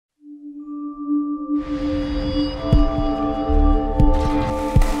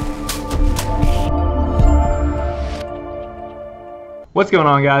What's going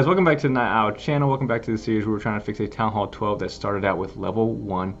on, guys? Welcome back to the Night Owl channel. Welcome back to the series where we're trying to fix a Town Hall 12 that started out with level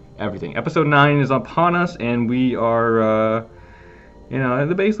 1 everything. Episode 9 is upon us, and we are,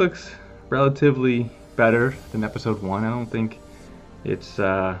 the base looks relatively better than episode 1. I don't think it's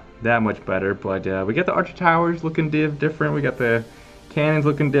that much better, but we got the archer towers looking different. We got the cannons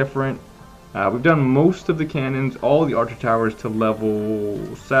looking different. We've done most of the cannons, all the archer towers to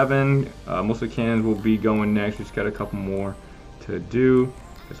level 7. Most of the cannons will be going next. We just got a couple more to do.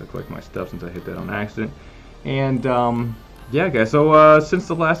 Guess I'll collect my stuff since I hit that on accident. And yeah, guys, so since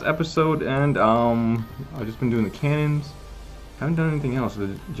the last episode, and I've just been doing the cannons. Haven't done anything else.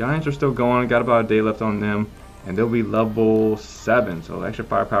 The giants are still going. Got about a day left on them, and they'll be level 7, so extra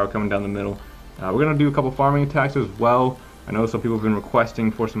firepower coming down the middle. We're gonna do a couple farming attacks as well. I know some people have been requesting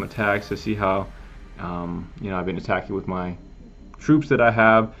for some attacks to see how I've been attacking with my troops that I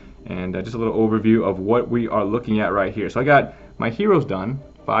have, and just a little overview of what we are looking at right here. So I got my heroes done,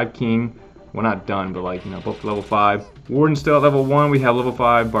 5 king, well not done, but like, both level 5. Warden's still at level 1, we have level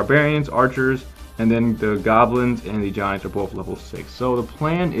 5 barbarians, archers, and then the goblins and the giants are both level 6. So the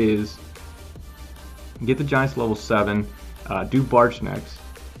plan is get the giants to level 7, do Barch next,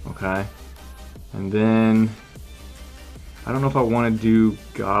 okay? And then I don't know if I want to do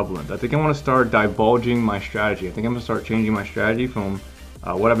goblins. I think I want to start divulging my strategy. I think I'm going to start changing my strategy from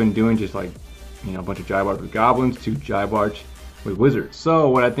what I've been doing, just like, a bunch of Jibarch with goblins to Jibarch with wizards. So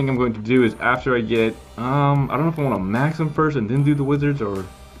what I think I'm going to do is after I get, I don't know if I want to max them first and then do the wizards, or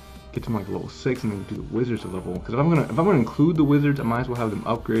get to like level 6 and then do the wizards at level. Because if I'm gonna include the wizards, I might as well have them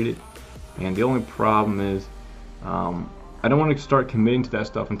upgraded. And the only problem is, I don't want to start committing to that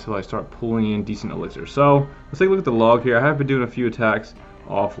stuff until I start pulling in decent elixir. So let's take a look at the log here. I have been doing a few attacks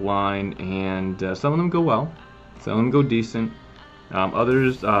offline, and some of them go well, some of them go decent.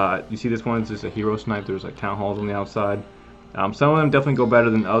 Others, you see this one is just a hero snipe. There's like town halls on the outside. Some of them definitely go better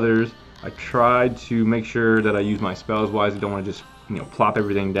than others. I tried to make sure that I use my spells wisely. Don't want to just plop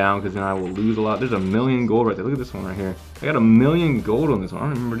everything down, because then I will lose a lot. There's 1,000,000 gold right there. Look at this one right here. I got 1,000,000 gold on this one. I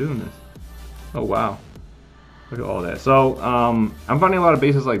don't remember doing this. Oh wow. Look at all that. So I'm finding a lot of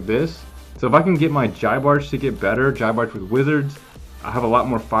bases like this. So if I can get my Jibarch to get better, Jibarch with wizards, I have a lot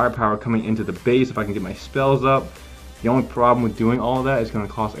more firepower coming into the base if I can get my spells up. The only problem with doing all of that is going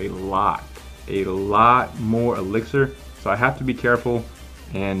to cost a lot more elixir. So I have to be careful,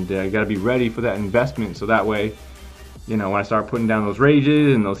 and you got to be ready for that investment. So that way, when I start putting down those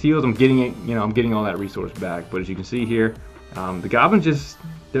rages and those heals, I'm getting it. I'm getting all that resource back. But as you can see here, the goblins just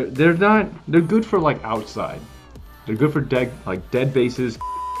they're good for like outside. They're good for dead bases.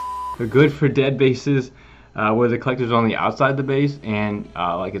 They're good for dead bases where the collector's on the outside of the base, and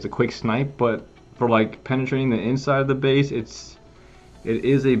like it's a quick snipe. But for like penetrating the inside of the base, it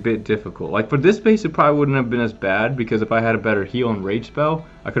is a bit difficult. Like for this base, it probably wouldn't have been as bad, because if I had a better heal and rage spell,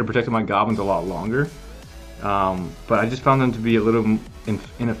 I could have protected my goblins a lot longer. But I just found them to be a little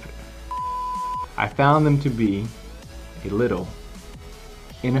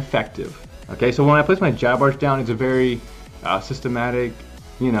ineffective. Okay, so when I place my Jibarch down, it's a very systematic,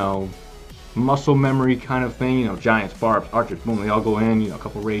 muscle memory kind of thing. Giants, barbs, archers, boom, they all go in. A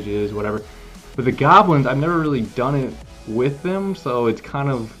couple rages, whatever. But the goblins, I've never really done it with them, so it's kind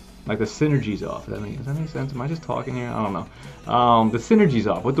of like the synergy's off. Does that make sense? Am I just talking here? I don't know. The synergy's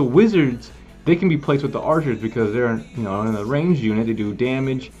off. With the wizards, they can be placed with the archers because they're in the ranged unit. They do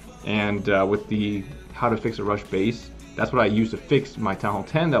damage, and with the how to fix a rush base, that's what I used to fix my Town Hall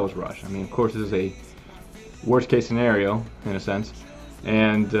 10 that was rushed. Of course, this is a worst case scenario in a sense,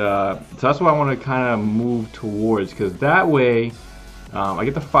 and so that's what I want to kind of move towards, because that way I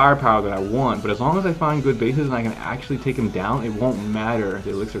get the firepower that I want. But as long as I find good bases and I can actually take them down, it won't matter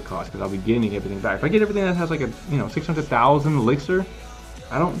the elixir cost, because I'll be getting everything back. If I get everything that has like a 600,000 elixir,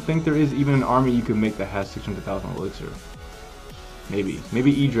 I don't think there is even an army you could make that has 600,000 elixir. Maybe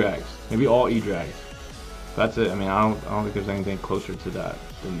E-Drags, maybe all E-Drags. That's it. I don't think there's anything closer to that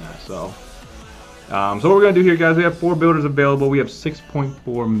than that. So what we're gonna do here, guys, we have 4 builders available. We have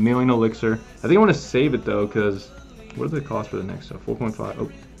 6.4 million elixir. I think I want to save it though, because what does it cost for the next stuff? 4.5. Oh,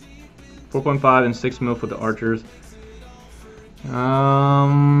 4.5 and 6 mil for the archers. I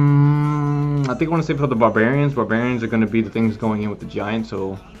think I want to save it for the barbarians. Barbarians are going to be the things going in with the giants,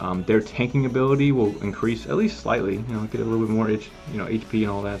 so their tanking ability will increase at least slightly. Get a little bit more HP and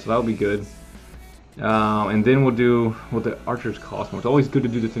all that. So that'll be good. And then we'll do what the archers cost more. It's always good to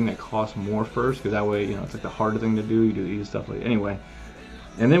do the thing that costs more first, because that way, it's like the harder thing to do. You do easy stuff like anyway.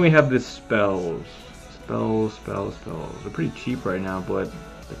 And then we have the spells. Spells. They're pretty cheap right now, but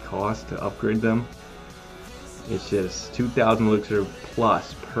the cost to upgrade them, it's just 2,000 elixir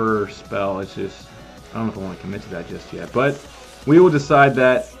plus per spell. It's just, I don't know if I want to commit to that just yet, but We will decide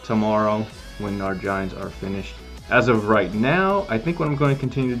that tomorrow when our giants are finished. As of right now, I think what I'm going to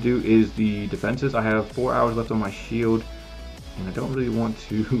continue to do is the defenses. I have 4 hours left on my shield, and I don't really want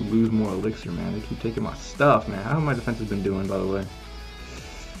to lose more elixir, man. They keep taking my stuff, man. How have my defenses been doing, by the way?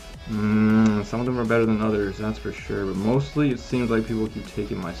 Some of them are better than others, that's for sure, but mostly it seems like people keep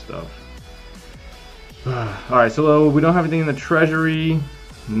taking my stuff. Alright, so we don't have anything in the treasury.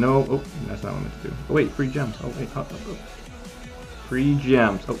 No, oh, that's not what I meant to do. Oh wait, free gems. Oh wait, up. Free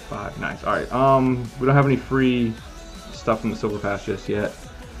gems. Oh, 5, nice. Alright, we don't have any free stuff from the silver pass just yet.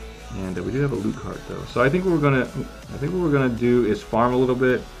 And we do have a loot cart though. So I think what we're gonna do is farm a little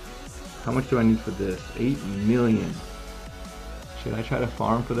bit. How much do I need for this? 8 million. Should I try to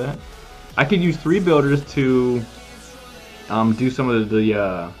farm for that? I could use 3 builders to do some of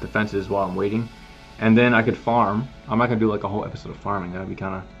the defenses while I'm waiting, and then I could farm. I'm not gonna do like a whole episode of farming. That'd be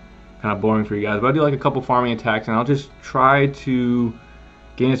kind of boring for you guys. But I'll do like a couple farming attacks, and I'll just try to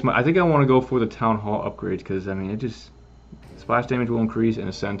gain as much. I think I want to go for the town hall upgrades because I mean it just splash damage will increase in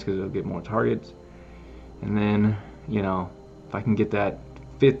a sense because it'll get more targets, and then you know if I can get that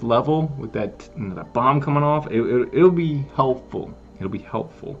 5th level with that that bomb coming off, it'll be helpful. It'll be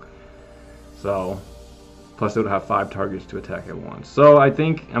helpful. So plus it'll have 5 targets to attack at once. So I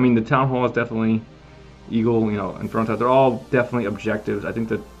think the town hall is definitely Eagle, and front side. They're all definitely objectives. I think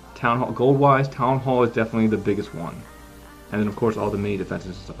the town hall, gold wise, town hall is definitely the biggest one. And then of course all the mini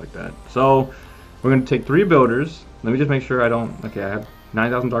defenses and stuff like that. So we're gonna take 3 builders. Let me just make sure I don't. Okay, I have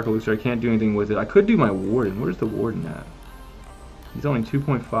 9,000 dark elixir. I can't do anything with it. I could do my warden. Where's the warden at? He's only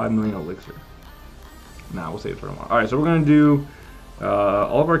 2.5 million elixir. Nah, we'll save it for tomorrow. Alright, so we're going to do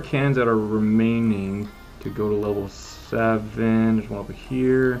all of our cannons that are remaining to go to level 7. There's one over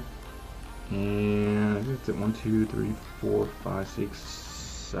here. And I think that's it. 1, 2, 3, 4, 5, 6,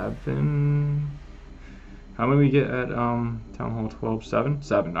 7. How many we get at Town Hall 12? 7?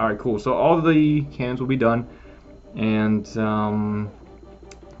 7. Alright, cool. So all of the cannons will be done. And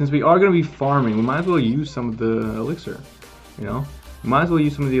since we are going to be farming, we might as well use some of the elixir. Might as well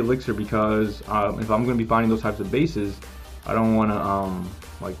use some of the elixir because if I'm going to be finding those types of bases, I don't want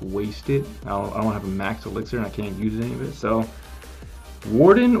to like waste it. I don't want to have a max elixir and I can't use any of it. So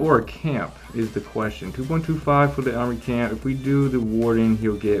warden or a camp is the question. 2.25 for the army camp. If we do the warden,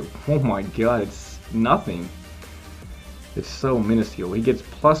 he'll get, oh my god, it's nothing. It's so minuscule. He gets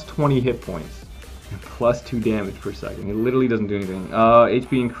plus 20 hit points and plus 2 damage per second. He literally doesn't do anything.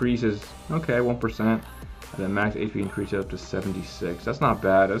 HP increases, okay, 1%. And then max HP increase up to 76. That's not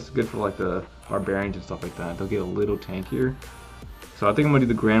bad. That's good for like the barbarians and stuff like that. They'll get a little tankier. So I think I'm gonna do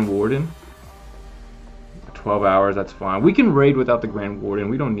the Grand Warden. 12 hours, that's fine. We can raid without the Grand Warden.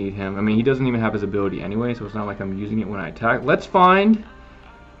 We don't need him. He doesn't even have his ability anyway, so it's not like I'm using it when I attack. Let's find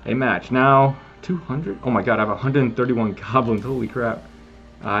a match. Now, 200? Oh my god, I have 131 goblins. Holy crap.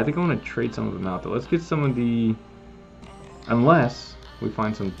 I think I want to trade some of them out though. Let's get some of the... Unless we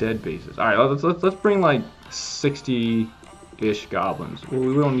find some dead bases. Alright, let's bring like 60-ish goblins. Well,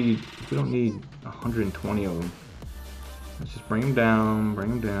 we don't need 120 of them. Let's just bring them down.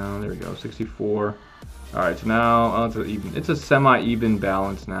 There we go, 64. Alright, so now it's a semi-even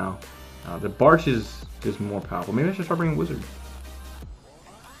balance now. The Barch is more powerful. Maybe I should start bringing wizards.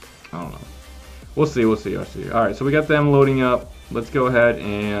 I don't know. We'll see. Alright, so we got them loading up. Let's go ahead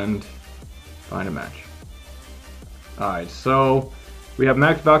and find a match. Alright, so we have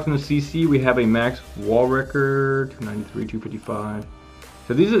max box in the CC. We have a max wall wrecker, 293, 255.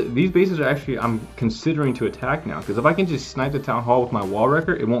 So these bases are actually, I'm considering to attack now, because if I can just snipe the town hall with my wall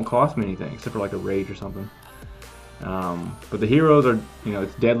wrecker, it won't cost me anything except for like a rage or something. But the heroes are,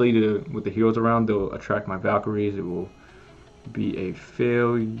 it's deadly with the heroes around. They'll attract my Valkyries. It will be a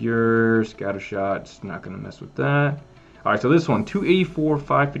failure. Scatter shot's not gonna mess with that. All right, so this one, 284,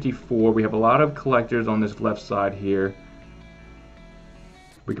 554. We have a lot of collectors on this left side here.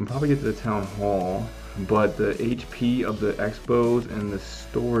 We can probably get to the town hall, but the HP of the expos and the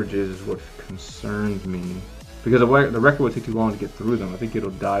storages is what concerns me. Because the record would take too long to get through them. I think it'll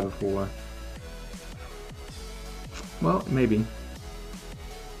die before. Well, maybe.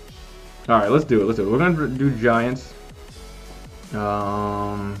 Alright, let's do it. We're going to do giants.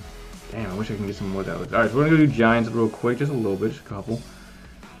 Damn, I wish I can get some more of that. Alright, so we're going to do giants real quick. Just a little bit, just a couple.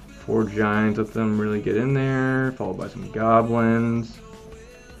 4 giants, let them really get in there. Followed by some goblins.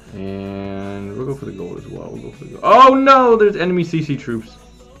 And we'll go for the gold as well. Oh no, there's enemy CC troops.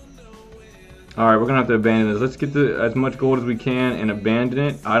 Alright, we're gonna have to abandon this. Let's get as much gold as we can and abandon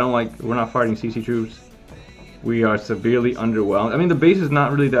it. We're not fighting CC troops. We are severely underwhelmed. The base is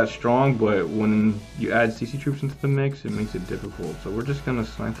not really that strong, but when you add CC troops into the mix, it makes it difficult. So we're just gonna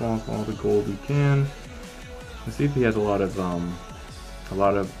snipe off all the gold we can. Let's see if he has a lot of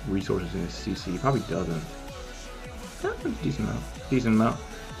resources in his CC. He probably doesn't. Decent amount. Decent amount.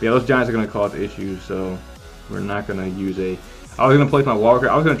 But yeah, those giants are gonna cause issues, so we're not gonna use a. I was gonna place my walker.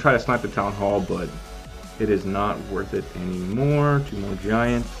 I was gonna try to snipe the town hall, but it is not worth it anymore. 2 more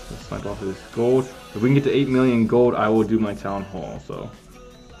giants. Let's snipe off of this gold. If we can get to 8 million gold, I will do my town hall. So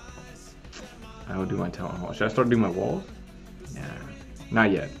I will do my town hall. Should I start doing my walls? Nah, not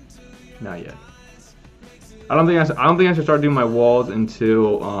yet. Not yet. I don't think I should start doing my walls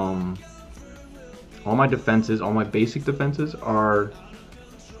until all my defenses, all my basic defenses are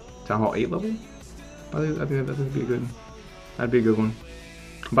town hall 8 level. I think that'd be a good. That'd be a good one.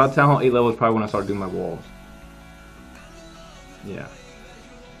 About town hall 8 level is probably when I start doing my walls. Yeah.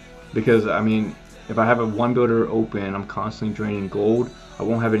 Because I mean, if I have a 1 builder open, I'm constantly draining gold. I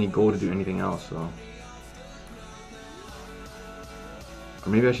won't have any gold to do anything else. So, or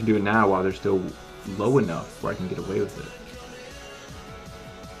maybe I should do it now while they're still low enough where I can get away with it.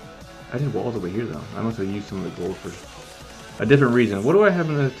 I did walls over here though. I must have used some of the gold for a different reason. What do I have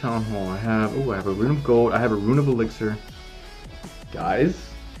in the town hall? I have a rune of gold. I have a rune of elixir. Guys,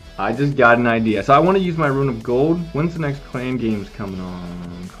 I just got an idea. So I want to use my rune of gold. When's the next clan games coming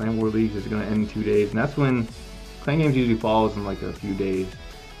on? Clan War Leagues is going to end in 2 days, and that's when clan games usually follows in like a few days.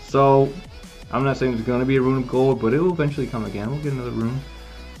 So I'm not saying there's going to be a rune of gold, but it will eventually come again. We'll get another rune.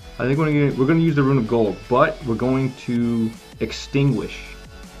 I think we're going to use the rune of gold, but we're going to extinguish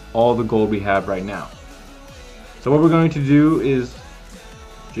all the gold we have right now. So what we're going to do is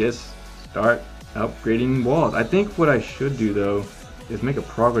just start upgrading walls. I think what I should do though is make a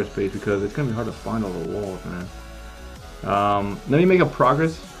progress base, because it's going to be hard to find all the walls, man. Let me make a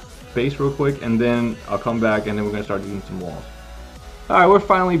progress base real quick, and then I'll come back, and then we're going to start doing some walls. Alright, we're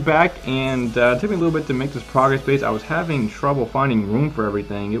finally back, and it took me a little bit to make this progress base. I was having trouble finding room for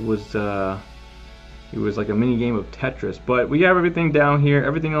everything. It was like a mini game of Tetris, but we have everything down here.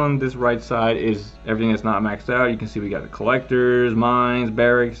 Everything on this right side is everything that's not maxed out. You can see we got the collectors, mines,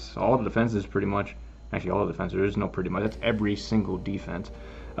 barracks, all the defenses pretty much. Actually, all the defenses. There's no pretty much. That's every single defense.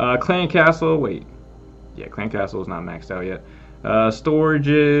 Clan castle. Wait, yeah, clan castle is not maxed out yet.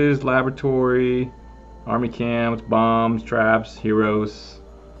 Storages, laboratory, army camps, bombs, traps, heroes.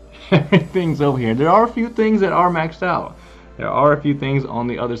 Everything's over here. There are a few things that are maxed out. There are a few things on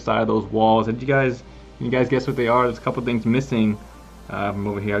the other side of those walls. Did you guys guess what they are? There's a couple things missing from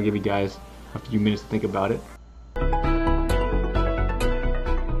over here. I'll give you guys a few minutes to think about it.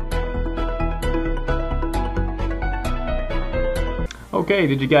 Okay,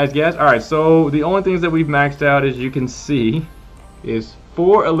 did you guys guess? Alright, so the only things that we've maxed out, as you can see, is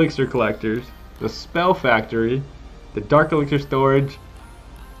 4 elixir collectors, the spell factory, the dark elixir storage,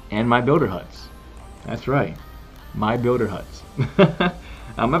 and my builder huts. That's right, my builder huts.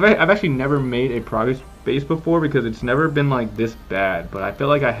 I've actually never made a progress base before, because it's never been like this bad, but I feel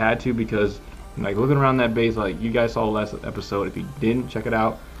like I had to, because like looking around that base, like you guys saw last episode, if you didn't check it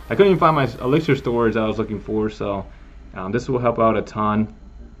out, I couldn't even find my elixir storage I was looking for, so this will help out a ton.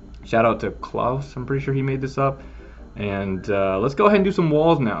 Shout out to Klaus, I'm pretty sure he made this up. And let's go ahead and do some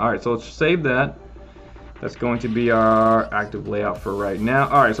walls now. Alright, so let's save that. That's going to be our active layout for right now.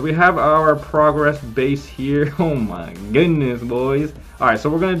 Alright, so we have our progress base here. Oh my goodness, boys. Alright, so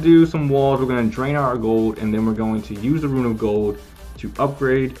we're going to do some walls. We're going to drain our gold, and then we're going to use the rune of gold to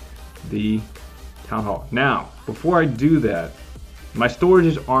upgrade the town hall. Now, before I do that, my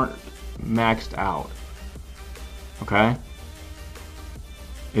storages aren't maxed out. Okay?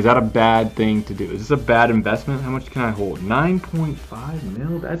 Is that a bad thing to do? Is this a bad investment? How much can I hold? 9.5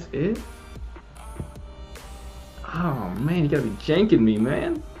 mil? That's it? Oh man, you gotta be janking me,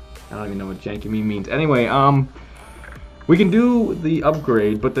 man. I don't even know what janking me means. Anyway, we can do the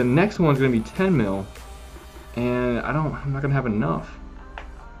upgrade, but the next one's gonna be 10 mil, and I'm not gonna have enough.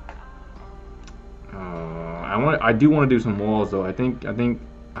 I do want to do some walls though. I mean,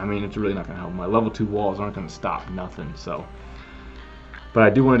 it's really not gonna help. My level 2 walls aren't gonna stop nothing. So, but I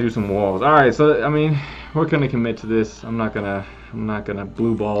do want to do some walls. All right, so I mean, we're gonna commit to this. I'm not gonna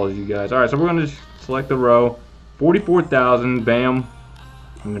blue ball you guys. All right, so we're gonna just select the row. 44,000. Bam.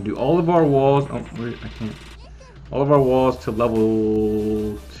 I'm gonna do all of our walls. Oh, wait, I can't. All of our walls to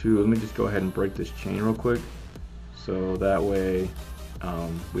level 2. Let me just go ahead and break this chain real quick, so that way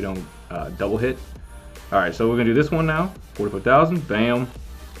we don't double hit. All right, so we're gonna do this one now. 44,000. Bam.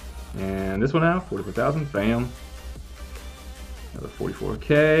 And this one now. 44,000. Bam. Another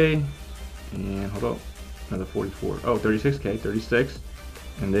 44k. And hold up. Another 44. Oh, 36k. 36.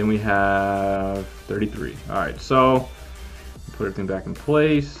 And then we have 33. Alright, so put everything back in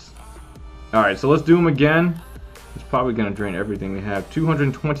place. Alright, so let's do them again. It's probably going to drain everything. We have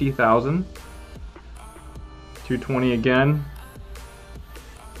 220,000. 220 again.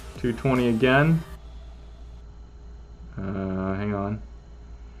 220 again. Hang on.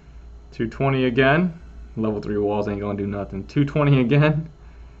 220 again. Level 3 walls ain't gonna do nothing. 220 again.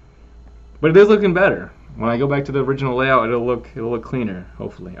 But it is looking better. When I go back to the original layout, it'll look cleaner,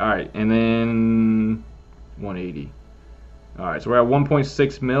 hopefully. Alright, and then 180. Alright, so we're at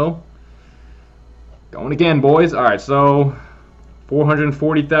 1.6 mil. Going again, boys. Alright, so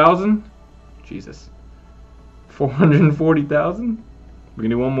 440,000. Jesus. 440,000. We can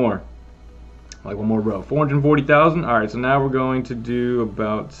do one more. Like one more row. 440,000. Alright, so now we're going to do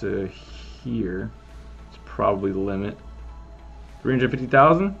about here. It's probably the limit.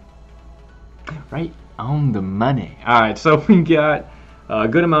 350,000. Right on the money. Alright, so we got a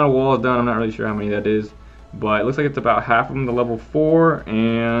good amount of walls done. I'm not really sure how many that is, but it looks like it's about half of them to level 4,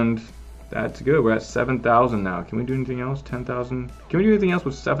 and that's good. We're at 7,000 now. Can we do anything else? 10,000. Can we do anything else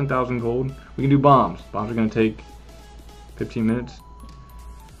with 7,000 gold? We can do bombs. Bombs are going to take 15 minutes.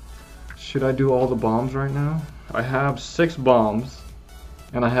 Should I do all the bombs right now? I have 6 bombs,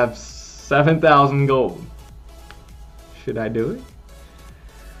 and I have 7,000 gold. Should I do it?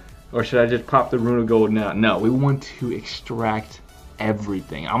 Or should I just pop the rune of gold now? No, we want to extract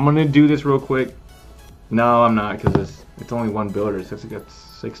everything. I'm going to do this real quick. No, I'm not, because it's only one builder. So it's got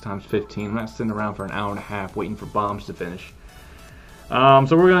 6 times 15. I'm not sitting around for an hour and a half waiting for bombs to finish. So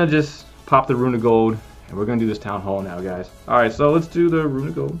we're going to just pop the rune of gold, and we're going to do this town hall now, guys. Alright, so let's do the rune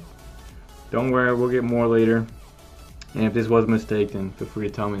of gold. Don't worry, we'll get more later. And if this was a mistake, then feel free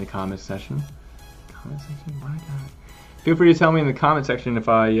to tell me in the comment section. Why not? Feel free to tell me in the comment section if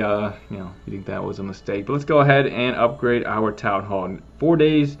you think that was a mistake. But let's go ahead and upgrade our town hall. 4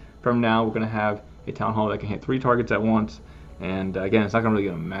 days from now, we're going to have a town hall that can hit 3 targets at once. And again, it's not really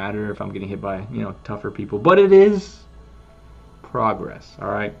going to matter if I'm getting hit by tougher people, but it is progress. All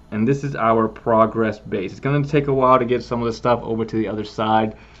right, and this is our progress base. It's going to take a while to get some of the stuff over to the other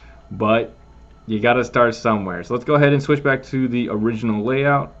side, but you got to start somewhere. So let's go ahead and switch back to the original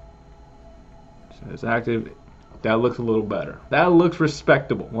layout. So it's active. That looks a little better. That looks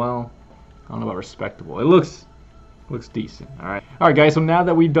respectable. Well, I don't know about respectable. It looks decent. Alright, guys, so now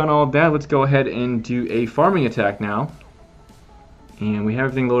that we've done all that, let's go ahead and do a farming attack now. And we have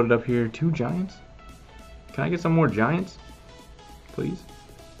everything loaded up here. 2 giants. Can I get some more giants? Please?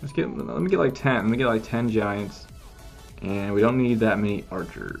 Let me get like 10. Let me get like 10 giants. And we don't need that many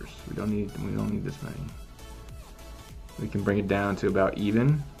archers. We don't need this many. We can bring it down to about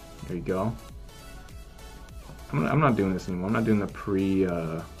even. There you go. I'm not doing this anymore. I'm not doing the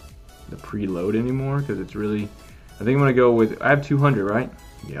preload anymore, because it's really. I think I'm gonna go with. I have 200, right?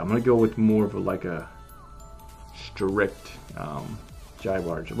 Yeah, I'm gonna go with more of a strict jive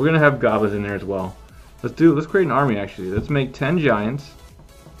archer. We're gonna have goblins in there as well. Let's create an army actually. Let's make 10 giants.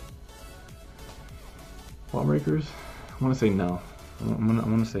 Wall breakers. I want to say no. I'm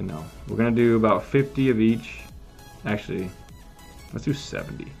gonna say no. We're gonna do about 50 of each. Actually, let's do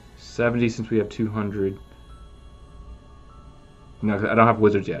 70. 70 since we have 200. No, I don't have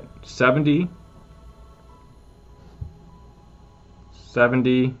wizards yet. 70.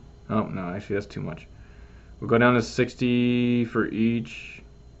 70. Oh, no, actually that's too much. We'll go down to 60 for each.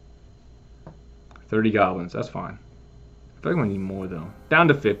 30 goblins, that's fine. I feel like we need more though. Down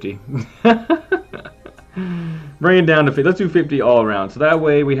to 50. Bring it down to 50. Let's do 50 all around. So that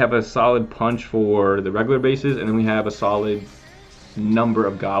way we have a solid punch for the regular bases, and then we have a solid number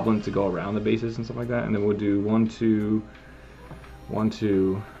of goblins to go around the bases and stuff like that. And then we'll do 1, 2, 1,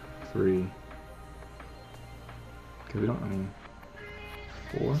 2, 3. Because we don't,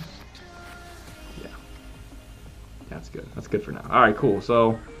 4? Yeah. That's good. That's good for now. Alright, cool.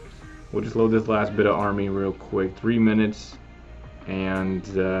 So, we'll just load this last bit of army real quick. 3 minutes. And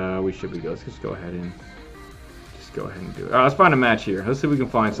we should be good. Let's just go ahead and do it. Alright, let's find a match here. Let's see if we can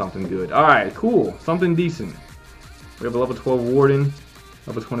find something good. Alright, cool. Something decent. We have a level 12 warden,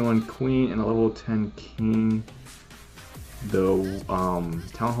 level 21 queen, and a level 10 king. The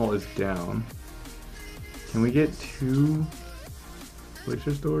town hall is down. Can we get 2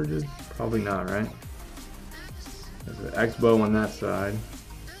 elixir storages? Probably not, right? There's an X-bow on that side.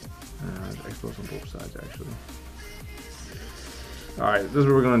 There's X-bows on both sides, actually. Alright, this is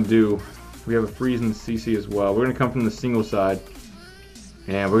what we're going to do. We have a freeze in the CC as well. We're going to come from the single side.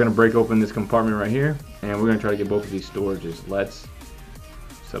 And we're going to break open this compartment right here. And we're going to try to get both of these storages. Let's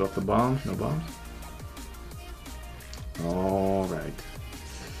set off the bombs. No bombs. Alright.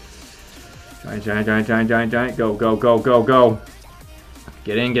 Giant. Go.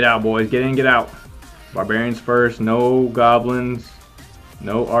 Get in, get out, boys. Get in, get out. Barbarians first. No goblins.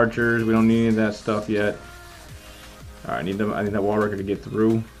 No archers. We don't need any of that stuff yet. Alright, I need that wall wrecker to get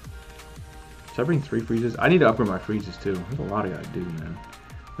through. Should I bring 3 freezes? I need to upgrade my freezes too. There's a lot I gotta do, man.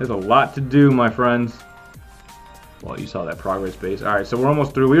 There's a lot to do, my friends. Well, you saw that progress base. Alright, so we're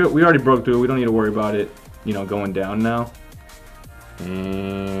almost through. We already broke through. We don't need to worry about it, you know, going down now.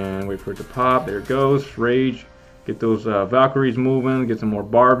 And wait for it to pop. There it goes. Rage. Get those Valkyries moving. Get some more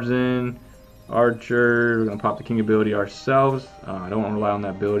barbs in. Archer. We're going to pop the King ability ourselves. I don't want to rely on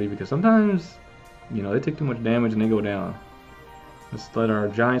that ability because sometimes, you know, they take too much damage and they go down. Let's let our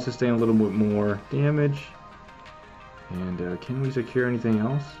Giant sustain a little bit more damage. And can we secure anything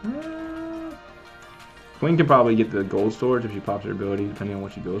else? Queen can probably get the gold storage if she pops her ability, depending on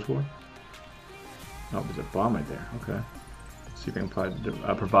what she goes for. Oh, there's a bomb right there. Okay. Let's see if we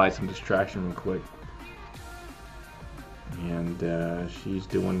can provide some distraction real quick. And she's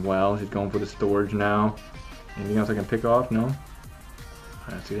doing well. She's going for the storage now. Anything else I can pick off? No?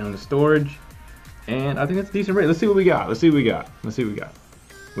 Alright, so down the storage. And I think that's a decent rate. Let's see what we got. Let's see what we got. Let's see what we got.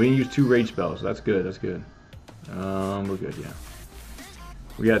 We didn't use 2 rage spells, so that's good. That's good. We're good, yeah.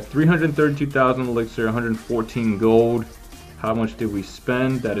 We got 332,000 elixir, 114 gold. How much did we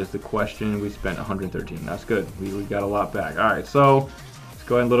spend? That is the question. We spent 113. That's good. We got a lot back. Alright, so let's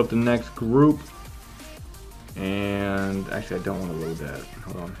go ahead and load up the next group. And actually, I don't want to load that.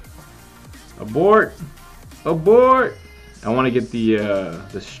 Hold on. Abort! Abort! I want to get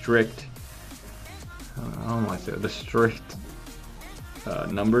the strict. I don't know why I said the strict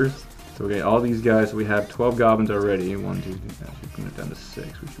numbers. So we got all these guys. So we have 12 goblins already. 1, 2, 3. Actually, bring it down to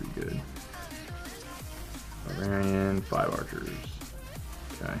 6, which should be good. Barbarian, 5 archers.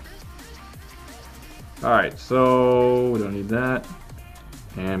 Okay. Alright, so we don't need that.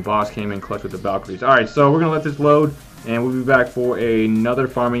 And boss came in clutch with the Valkyries. Alright, so we're going to let this load. And we'll be back for another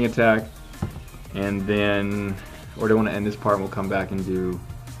farming attack. And then, or do I want to end this part and we'll come back and do...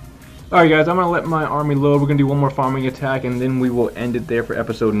 Alright guys, I'm going to let my army load. We're going to do one more farming attack and then we will end it there for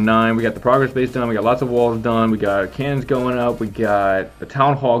episode 9. We got the progress base done. We got lots of walls done. We got cannons going up. We got a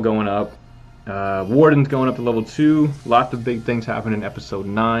town hall going up. Wardens going up to level 2. Lots of big things happen in episode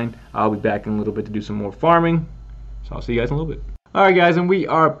 9. I'll be back in a little bit to do some more farming. So I'll see you guys in a little bit. Alright guys, and we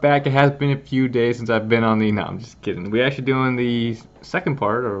are back. It has been a few days since I've been on the... No, I'm just kidding. We're actually doing the second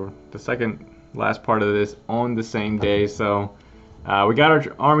part, or the second last part of this on the same day. So we got our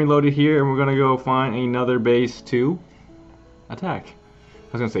army loaded here, and we're going to go find another base to attack.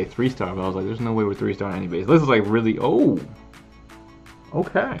 I was going to say 3-star, but I was like, there's no way we're 3-star any base. This is like really... Oh!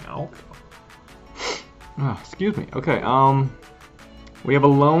 Okay. Oh, excuse me. Okay, we have a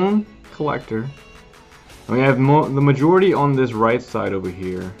lone collector. And we have the majority on this right side over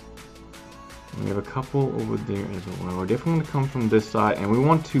here. And we have a couple over there as well. We're definitely going to come from this side, and we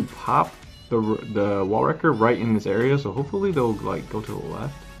want to pop the wall wrecker right in this area. So hopefully they'll like go to the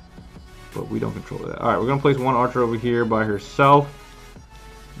left, but we don't control that. All right, we're going to place one archer over here by herself.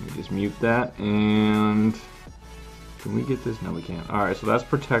 Let me just mute that. And can we get this? No, we can't. All right, so that's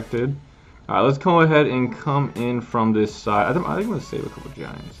protected. All right, let's go ahead and come in from this side. I think I'm going to save a couple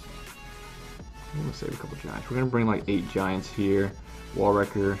giants. I'm going to save a couple giants. We're going to bring like 8 giants here. Wall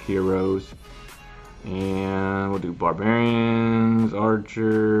wrecker, heroes. And we'll do barbarians,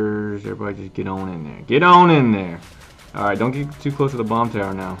 archers. Everybody just get on in there. Get on in there. Alright, don't get too close to the bomb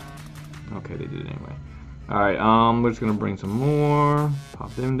tower now. Okay, they did it anyway. Alright, we're just going to bring some more.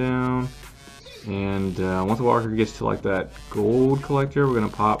 Pop them down. And once the wall wrecker gets to like that gold collector, we're going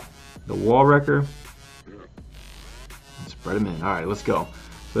to pop the wall wrecker. And spread them in. Alright, let's go.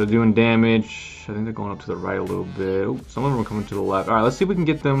 So they're doing damage. I think they're going up to the right a little bit. Oh, some of them are coming to the left. Alright, let's see if we can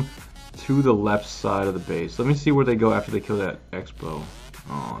get them to the left side of the base. Let me see where they go after they kill that expo.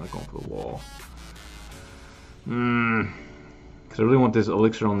 Oh, they're going for the wall. Because I really want this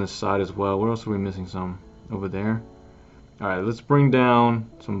elixir on this side as well. Where else are we missing some? Over there. Alright, let's bring down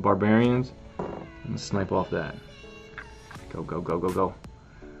some barbarians and snipe off that. Go, go, go, go, go.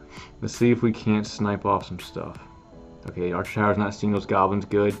 Let's see if we can't snipe off some stuff. Okay, Archer Tower's not seeing those goblins.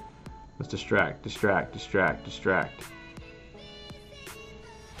 Good. Let's distract, distract, distract, distract.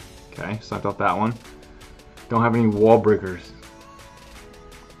 Okay, sniped off that one. Don't have any wall breakers.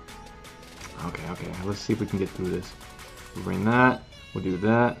 Okay, okay. Let's see if we can get through this. We'll bring that. We'll do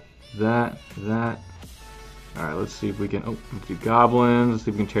that, that, that. Alright, let's see if we can... Oh, let's do goblins. Let's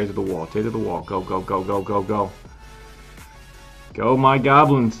see if we can tear to the wall. Tear to the wall. Go, go, go, go, go, go. Go, my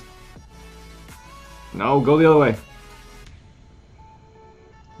goblins. No, go the other way.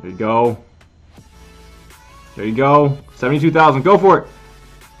 There you go. There you go. 72,000. Go for it.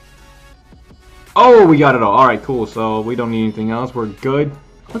 Oh, we got it all. Alright, cool. So we don't need anything else. We're good.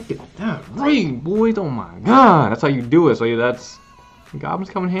 Look at that raid, boys. Oh my god. That's how you do it. So yeah, that's... Goblins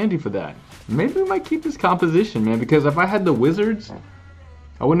come in handy for that. Maybe we might keep this composition, man. Because if I had the wizards,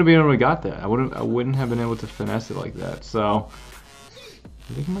 I wouldn't have been able to got that. I wouldn't have been able to finesse it like that. So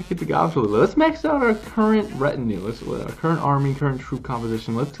I think I might keep the Goblins a little. Let's max out our current retinue. Our current army, current troop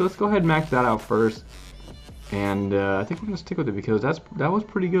composition. Let's go ahead and max that out first. And I think we're gonna stick with it because that was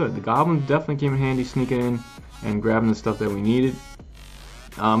pretty good. The Goblins definitely came in handy, sneaking in and grabbing the stuff that we needed.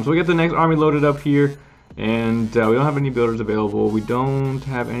 So we got the next army loaded up here, and we don't have any builders available. We don't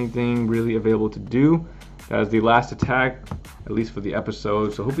have anything really available to do. That is the last attack, at least for the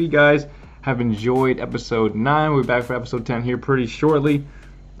episode. So hope you guys have enjoyed episode 9. We'll be back for episode 10 here pretty shortly,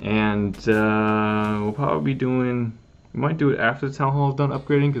 and we'll probably be doing. We might do it after the town hall is done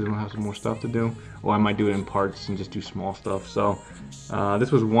upgrading because we'll have some more stuff to do. Or I might do it in parts and just do small stuff. So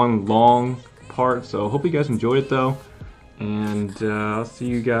this was one long part. So hope you guys enjoyed it though. And I'll see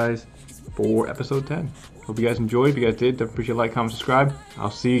you guys for episode 10. Hope you guys enjoyed. If you guys did, don't forget to like, comment, subscribe.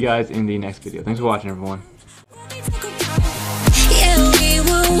 I'll see you guys in the next video. Thanks for watching, everyone.